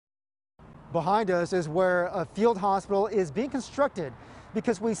Behind us is where a field hospital is being constructed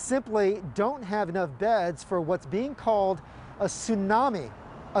because we simply don't have enough beds for what's being called a tsunami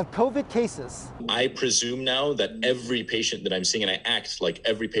of COVID cases. I presume now that every patient that I'm seeing, and I act like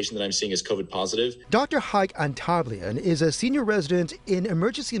every patient that I'm seeing is COVID positive. Dr. Haik Antablian is a senior resident in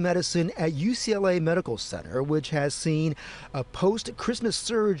emergency medicine at UCLA Medical Center, which has seen a post-Christmas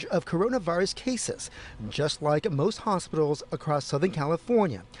surge of coronavirus cases, just like most hospitals across Southern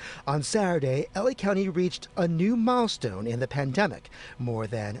California. On Saturday, LA County reached a new milestone in the pandemic, more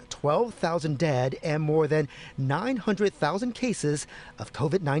than 12,000 dead and more than 900,000 cases of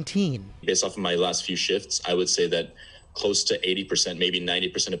COVID-19. Based off of my last few shifts, I would say that close to 80%, maybe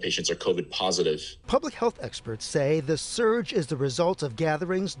 90% of patients are COVID positive. Public health experts say the surge is the result of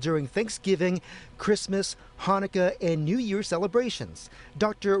gatherings during Thanksgiving, Christmas, Hanukkah, and New Year celebrations.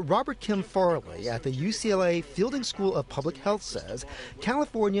 Dr. Robert Kim Farley at the UCLA Fielding School of Public Health says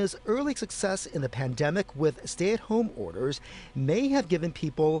California's early success in the pandemic with stay-at-home orders may have given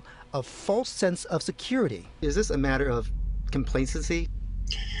people a false sense of security. Is this a matter of complacency?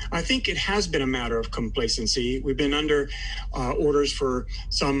 I think it has been a matter of complacency. We've been under orders for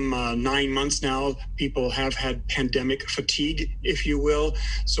some 9 months now. People have had pandemic fatigue, if you will.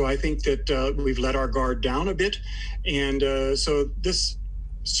 So I think that we've let our guard down a bit. And so this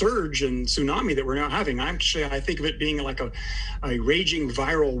surge and tsunami that we're now having, I think of it being like a raging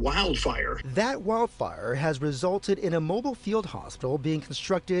viral wildfire. That wildfire has resulted in a mobile field hospital being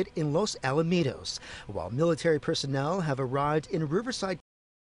constructed in Los Alamitos, while military personnel have arrived in Riverside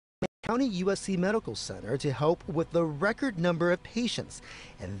County USC Medical Center to help with the record number of patients,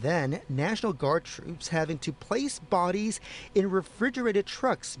 and then National Guard troops having to place bodies in refrigerated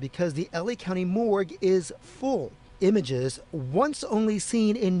trucks because the LA County morgue is full. Images once only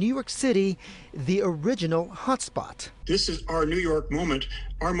seen in New York City, the original hotspot. This is our New York moment,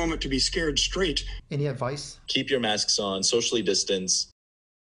 our moment to be scared straight. Any advice? Keep your masks on, socially distance,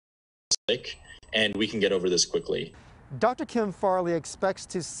 and we can get over this quickly. Dr. Kim Farley expects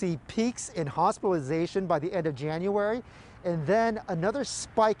to see peaks in hospitalization by the end of January and then another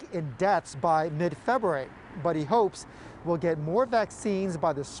spike in deaths by mid-February. But he hopes we'll get more vaccines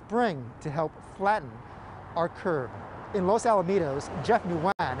by the spring to help flatten our curve. In Los Alamitos, Jeff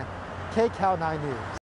Nguyen, KCAL 9 News.